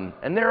done,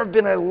 and there have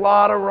been a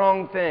lot of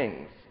wrong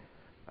things.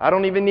 I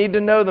don't even need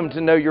to know them to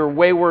know you're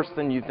way worse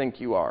than you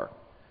think you are.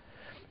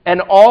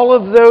 And all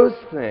of those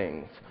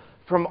things,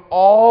 from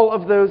all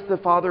of those the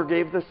Father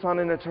gave the Son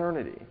in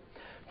eternity,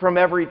 from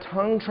every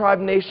tongue, tribe,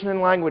 nation,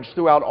 and language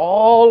throughout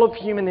all of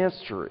human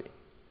history,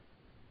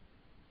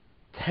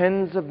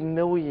 tens of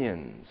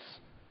millions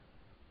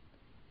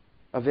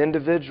of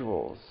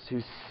individuals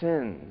whose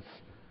sins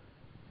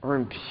are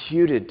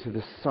imputed to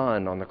the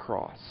Son on the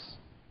cross,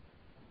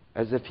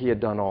 as if he had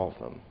done all of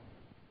them,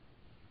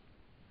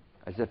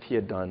 as if he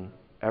had done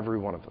every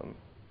one of them.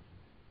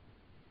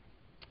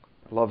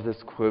 I love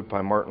this quote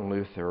by Martin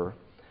Luther.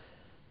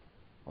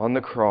 On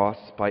the cross,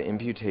 by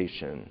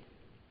imputation,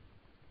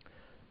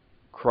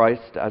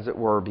 Christ, as it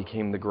were,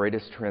 became the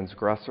greatest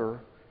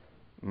transgressor,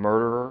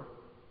 murderer,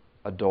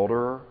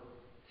 adulterer,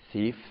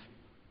 thief,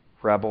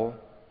 rebel,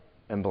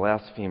 and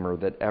blasphemer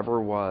that ever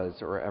was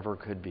or ever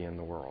could be in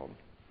the world.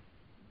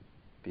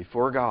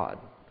 Before God,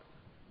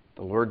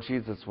 the Lord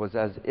Jesus was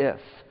as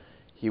if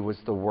he was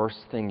the worst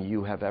thing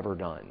you have ever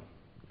done,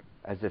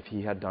 as if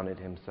he had done it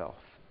himself,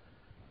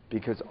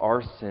 because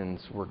our sins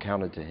were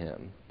counted to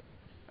him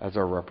as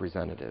our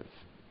representative.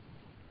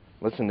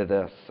 Listen to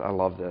this. I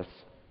love this.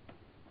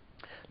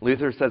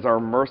 Luther says, our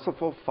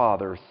merciful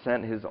Father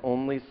sent his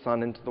only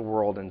Son into the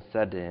world and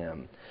said to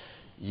him,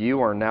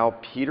 you are now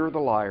Peter the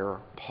liar,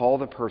 Paul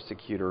the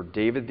persecutor,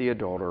 David the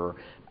adulterer,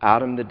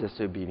 Adam the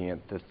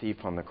disobedient, the thief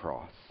on the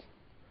cross.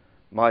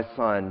 My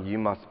son, you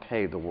must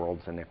pay the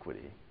world's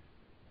iniquity.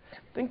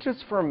 Think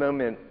just for a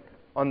moment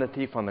on the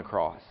thief on the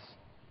cross.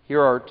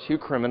 Here are two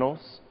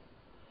criminals,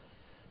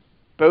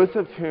 both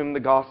of whom the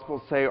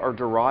Gospels say are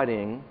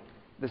deriding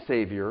the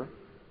Savior,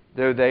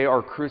 though they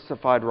are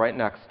crucified right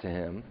next to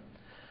him.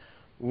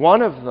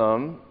 One of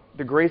them,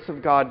 the grace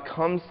of God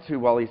comes to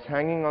while he's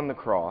hanging on the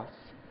cross,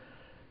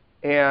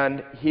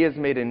 and he is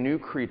made a new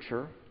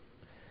creature.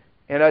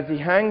 And as he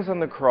hangs on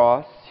the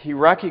cross, he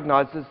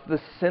recognizes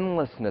the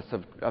sinlessness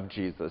of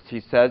Jesus.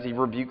 He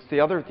rebukes the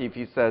other thief.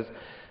 He says,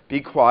 be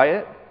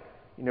quiet.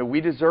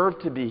 We deserve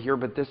to be here,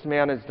 but this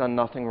man has done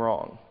nothing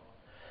wrong.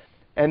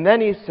 And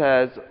then he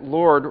says,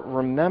 Lord,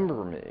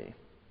 remember me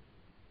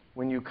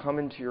when you come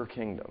into your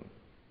kingdom.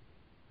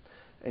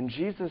 And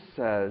Jesus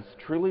says,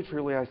 truly,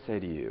 truly, I say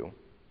to you,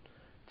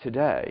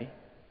 today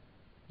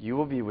you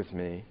will be with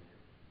me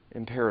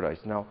in paradise.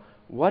 Now,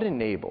 what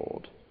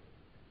enabled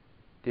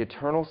the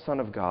eternal Son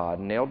of God,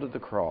 nailed to the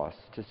cross,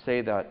 to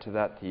say that to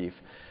that thief,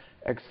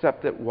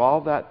 except that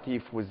while that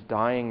thief was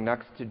dying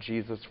next to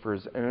Jesus for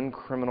his own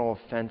criminal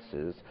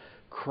offenses,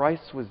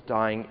 Christ was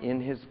dying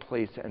in his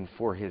place and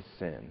for his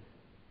sin.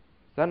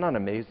 Is that not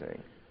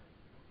amazing?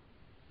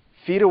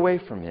 Feet away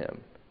from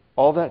him,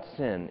 all that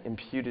sin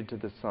imputed to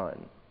the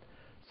Son,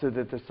 so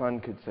that the Son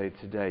could say,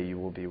 today you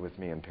will be with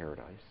me in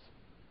paradise.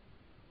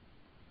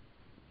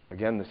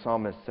 Again, the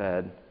psalmist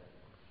said,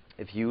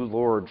 if you,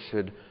 Lord,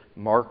 should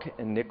mark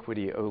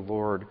iniquity, O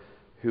Lord,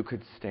 who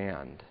could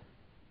stand?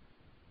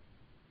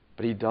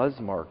 But he does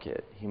mark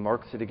it. He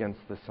marks it against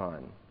the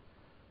Son.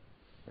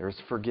 There is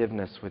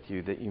forgiveness with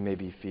you that you may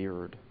be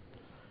feared.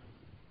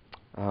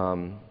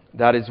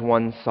 That is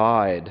one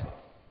side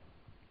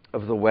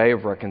of the way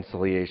of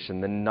reconciliation,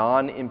 the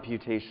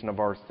non-imputation of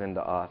our sin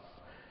to us,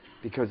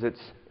 because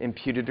it's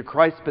imputed to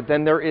Christ. But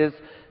then there is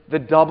the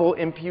double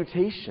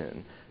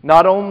imputation.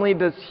 Not only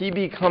does he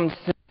become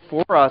sin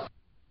for us,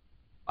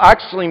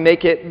 actually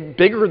make it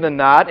bigger than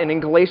that. And in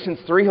Galatians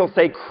 3, he'll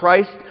say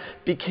Christ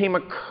became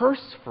a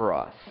curse for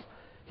us.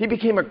 He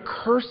became a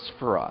curse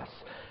for us.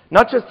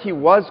 Not just he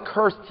was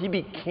cursed, he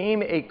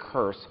became a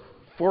curse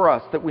for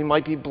us that we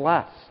might be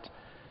blessed,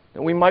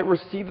 that we might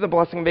receive the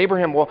blessing of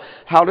Abraham. Well,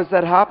 how does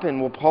that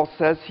happen? Well, Paul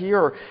says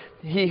here,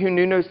 he who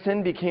knew no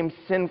sin became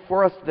sin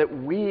for us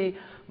that we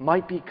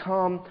might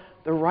become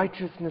the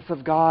righteousness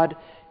of God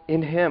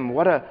in him.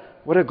 What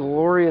a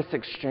glorious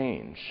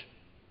exchange.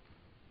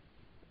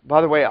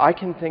 By the way, I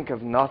can think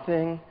of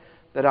nothing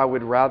that I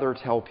would rather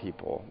tell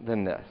people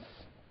than this.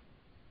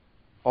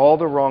 All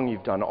the wrong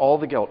you've done, all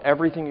the guilt,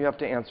 everything you have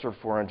to answer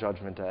for on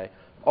Judgment Day,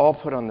 all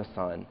put on the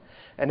Son.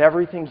 And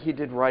everything he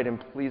did right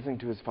and pleasing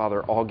to his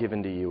Father, all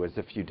given to you as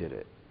if you did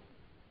it.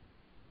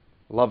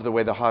 Love the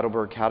way the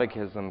Heidelberg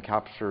Catechism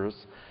captures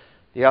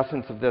the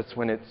essence of this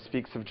when it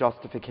speaks of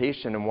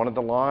justification. And one of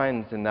the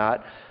lines in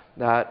that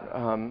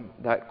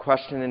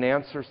question and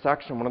answer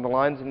section, one of the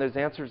lines in those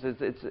answers is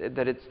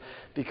that it's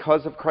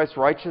because of Christ's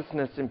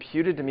righteousness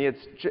imputed to me,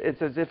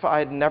 it's as if I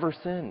had never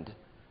sinned.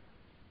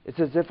 It's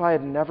as if I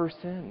had never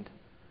sinned.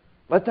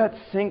 Let that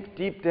sink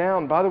deep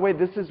down. By the way,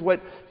 this is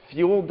what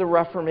fueled the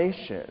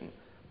Reformation.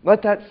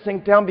 Let that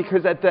sink down,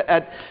 because at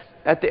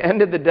the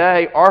end of the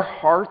day, our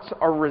hearts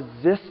are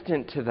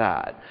resistant to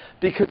that,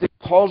 because it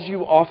calls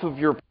you off of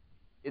your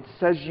It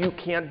says you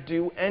can't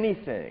do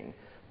anything,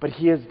 but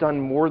he has done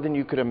more than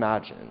you could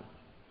imagine.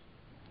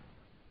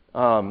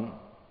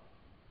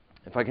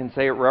 If I can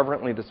say it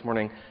reverently this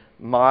morning,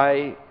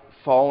 my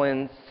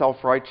fallen,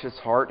 self-righteous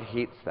heart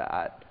hates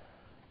that.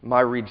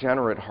 My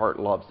regenerate heart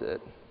loves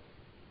it.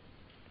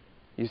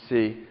 You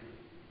see,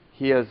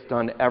 he has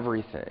done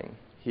everything.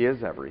 He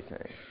is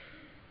everything.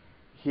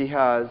 He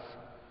has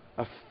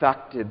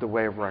affected the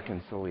way of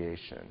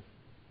reconciliation.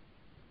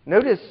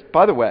 Notice,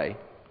 by the way,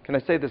 can I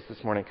say this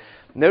morning?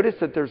 Notice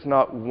that there's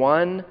not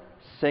one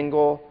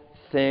single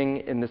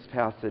thing in this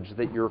passage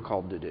that you're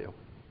called to do.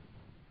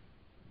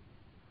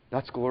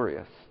 That's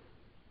glorious.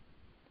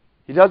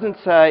 He doesn't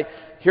say,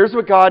 here's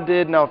what God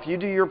did, now if you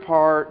do your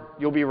part,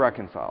 you'll be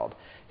reconciled.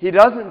 He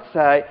doesn't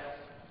say,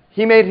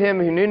 he made him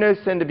who knew no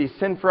sin to be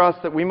sin for us,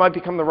 that we might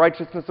become the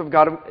righteousness of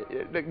God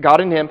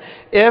in him,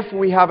 if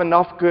we have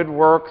enough good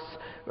works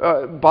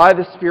by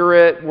the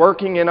Spirit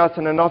working in us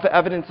and enough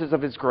evidences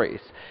of his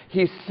grace.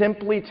 He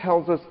simply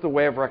tells us the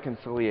way of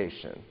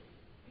reconciliation.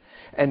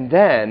 And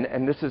then,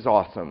 and this is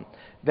awesome,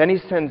 then he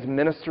sends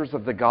ministers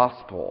of the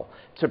gospel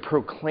to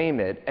proclaim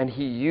it, and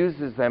he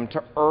uses them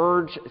to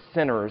urge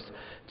sinners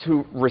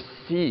to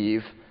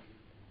receive,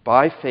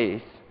 by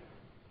faith,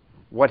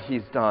 what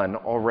he's done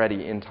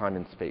already in time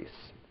and space.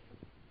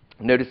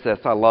 Notice this,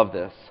 I love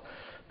this.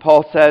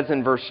 Paul says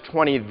in verse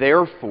 20,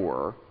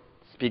 therefore,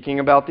 speaking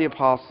about the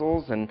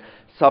apostles and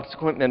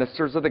subsequent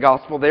ministers of the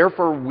gospel,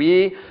 therefore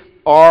we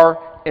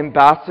are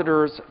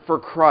ambassadors for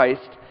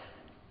Christ,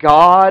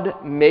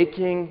 God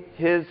making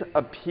his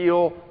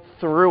appeal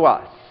through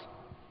us.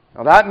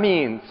 Now that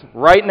means,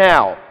 right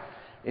now,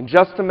 in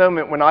just a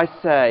moment when I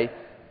say,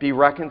 be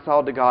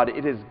reconciled to God,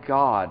 it is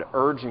God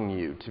urging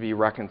you to be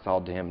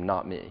reconciled to him,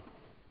 not me.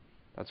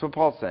 That's what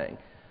Paul's saying.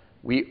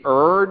 We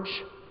urge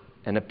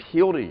and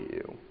appeal to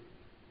you,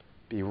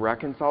 be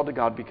reconciled to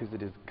God, because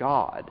it is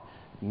God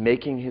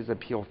making his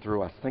appeal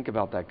through us. Think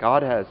about that.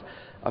 God has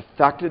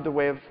affected the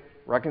way of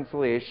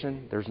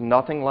reconciliation. There's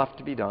nothing left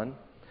to be done.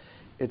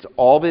 It's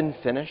all been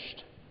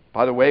finished.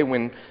 By the way,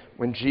 when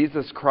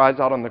Jesus cries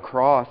out on the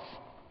cross,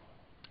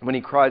 when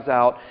he cries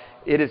out,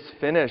 it is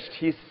finished,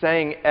 he's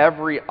saying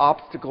every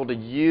obstacle to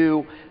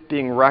you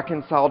being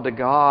reconciled to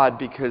God,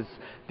 because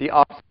the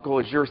obstacle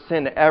is your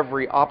sin,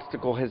 every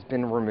obstacle has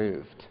been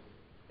removed.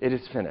 It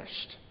is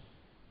finished.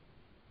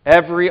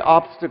 Every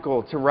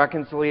obstacle to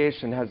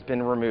reconciliation has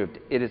been removed.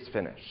 It is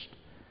finished.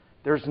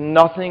 There's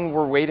nothing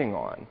we're waiting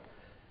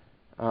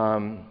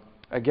on.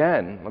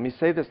 Again, let me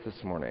say this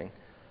morning.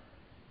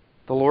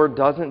 The Lord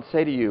doesn't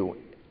say to you,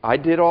 I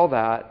did all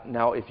that,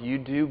 now if you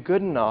do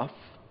good enough,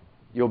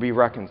 you'll be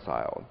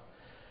reconciled.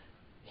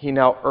 He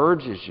now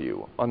urges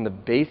you, on the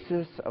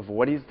basis of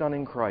what he's done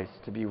in Christ,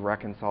 to be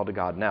reconciled to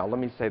God. Now, let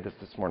me say this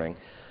morning.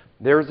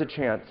 There is a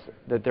chance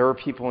that there are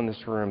people in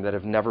this room that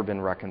have never been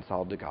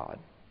reconciled to God.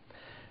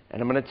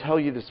 And I'm going to tell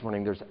you this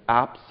morning, there's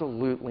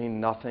absolutely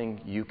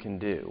nothing you can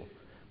do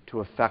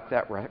to effect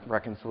that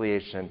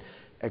reconciliation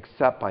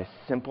except by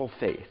simple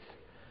faith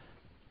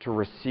to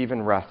receive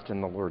and rest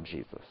in the Lord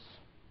Jesus.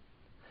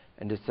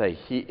 And to say,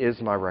 he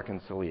is my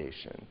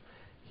reconciliation.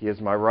 He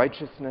is my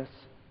righteousness.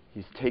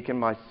 He's taken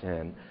my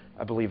sin.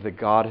 I believe that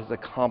God has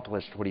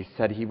accomplished what he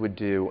said he would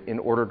do in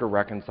order to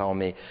reconcile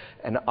me.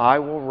 And I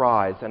will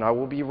rise and I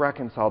will be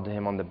reconciled to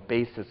him on the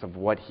basis of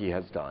what he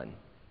has done.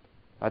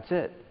 That's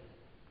it.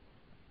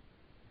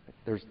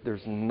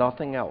 There's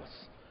nothing else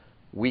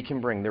we can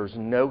bring. There's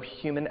no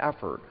human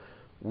effort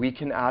we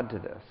can add to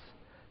this.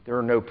 There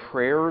are no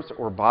prayers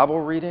or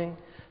Bible reading.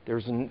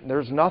 There's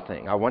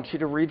nothing. I want you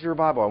to read your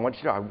Bible. I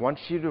want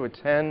you to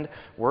attend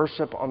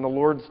worship on the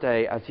Lord's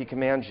Day as he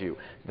commands you.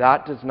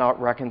 That does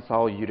not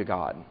reconcile you to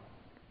God.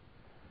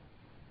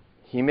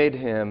 He made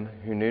him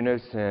who knew no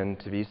sin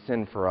to be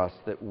sin for us,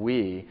 that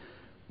we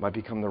might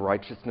become the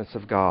righteousness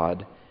of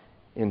God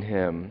in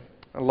him.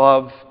 I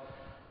love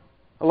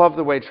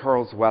the way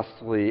Charles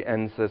Wesley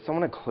ends this. I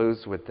want to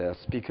close with this,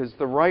 because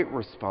the right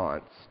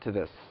response to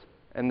this,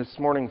 and this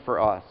morning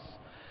for us,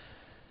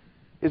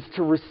 is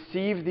to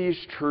receive these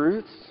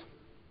truths,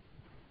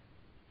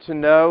 to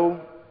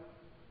know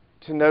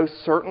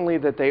certainly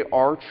that they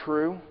are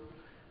true,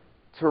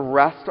 to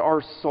rest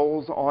our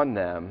souls on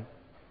them,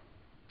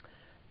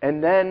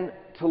 and then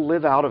to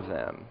live out of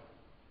them,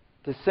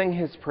 to sing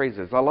his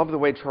praises. I love the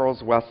way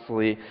Charles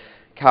Wesley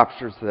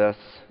captures this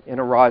in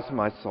Arise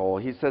My Soul.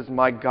 He says,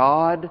 my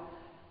God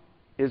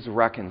is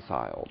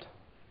reconciled.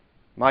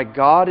 My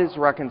God is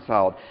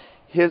reconciled.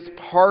 His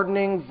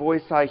pardoning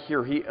voice I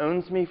hear. He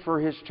owns me for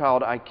his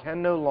child. I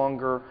can no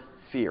longer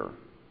fear.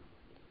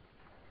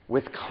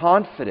 With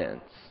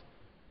confidence,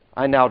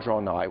 I now draw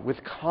nigh.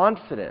 With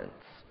confidence,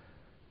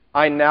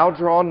 I now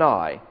draw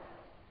nigh.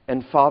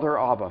 And Father,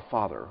 Abba,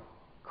 Father,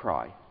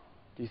 cry.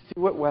 Do you see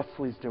what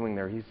Wesley's doing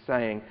there? He's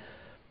saying,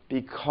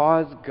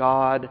 because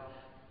God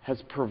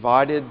has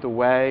provided the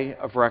way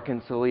of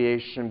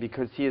reconciliation,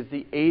 because he is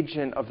the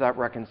agent of that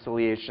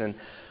reconciliation,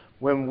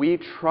 when we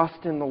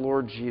trust in the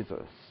Lord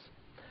Jesus,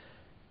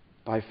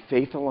 by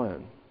faith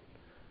alone,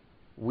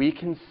 we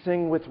can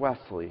sing with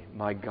Wesley,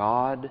 my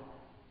God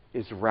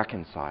is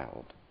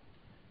reconciled.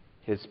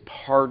 His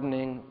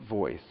pardoning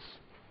voice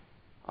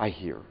I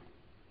hear.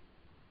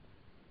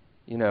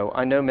 You know,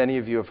 I know many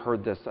of you have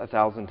heard this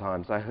 1,000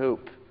 times. I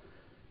hope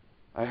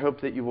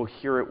that you will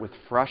hear it with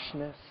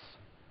freshness,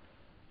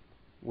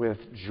 with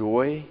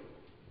joy,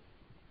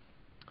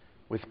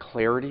 with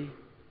clarity.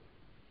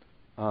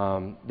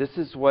 This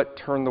is what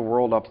turned the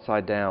world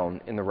upside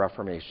down in the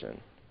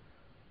Reformation.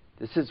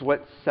 This is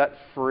what set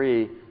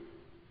free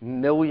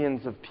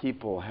millions of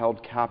people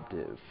held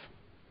captive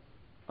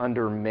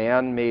under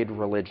man-made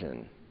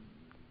religion,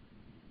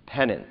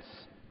 penance,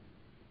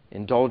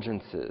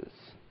 indulgences,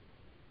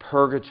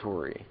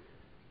 purgatory.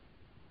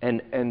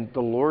 And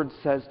the Lord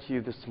says to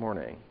you this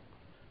morning,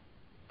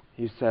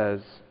 He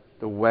says,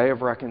 the way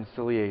of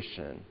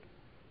reconciliation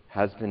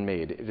has been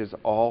made. It is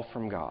all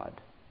from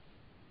God.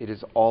 It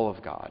is all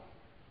of God.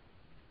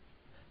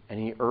 And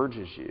He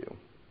urges you,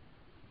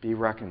 be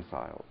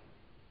reconciled.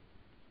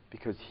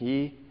 Because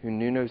He who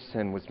knew no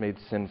sin was made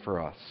sin for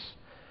us,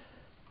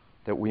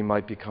 that we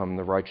might become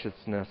the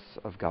righteousness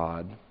of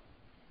God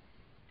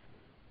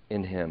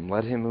in Him.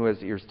 Let him who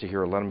has ears to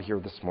hear, let him hear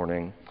this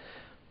morning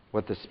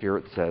what the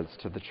Spirit says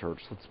to the church.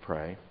 Let's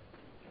pray.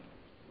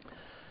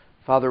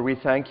 Father, we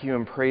thank you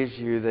and praise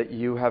you that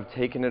you have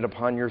taken it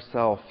upon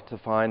yourself to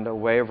find a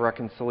way of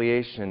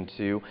reconciliation,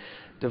 to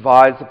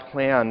devise a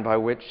plan by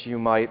which you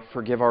might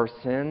forgive our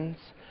sins,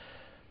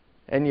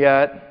 and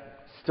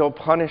yet still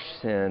punish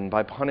sin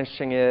by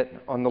punishing it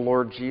on the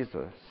Lord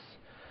Jesus.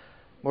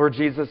 Lord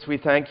Jesus, we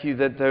thank you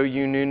that though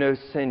you knew no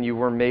sin, you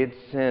were made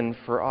sin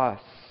for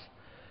us.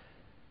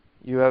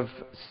 You have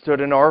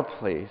stood in our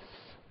place.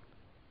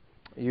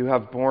 You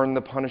have borne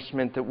the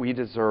punishment that we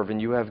deserve,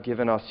 and you have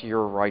given us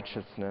your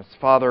righteousness.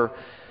 Father,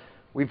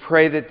 we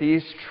pray that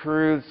these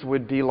truths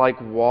would be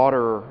like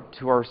water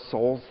to our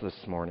souls this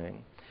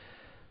morning.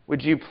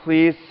 Would you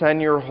please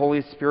send your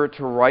Holy Spirit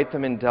to write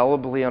them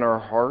indelibly on our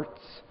hearts,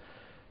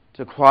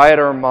 to quiet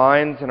our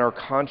minds and our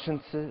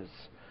consciences?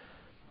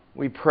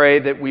 We pray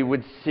that we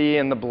would see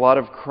in the blood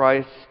of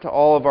Christ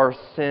all of our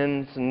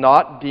sins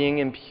not being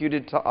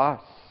imputed to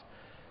us,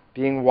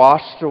 being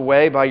washed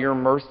away by your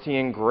mercy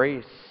and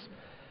grace.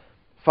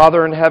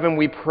 Father in heaven,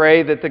 we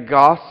pray that the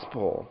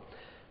gospel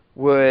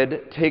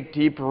would take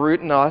deep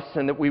root in us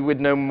and that we would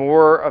know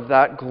more of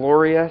that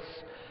glorious,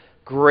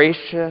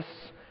 gracious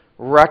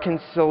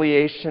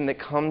reconciliation that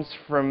comes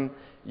from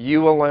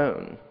you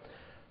alone.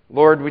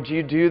 Lord, would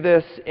you do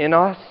this in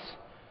us,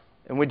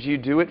 and would you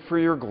do it for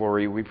your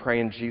glory? We pray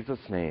in Jesus'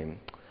 name.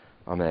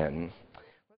 Amen.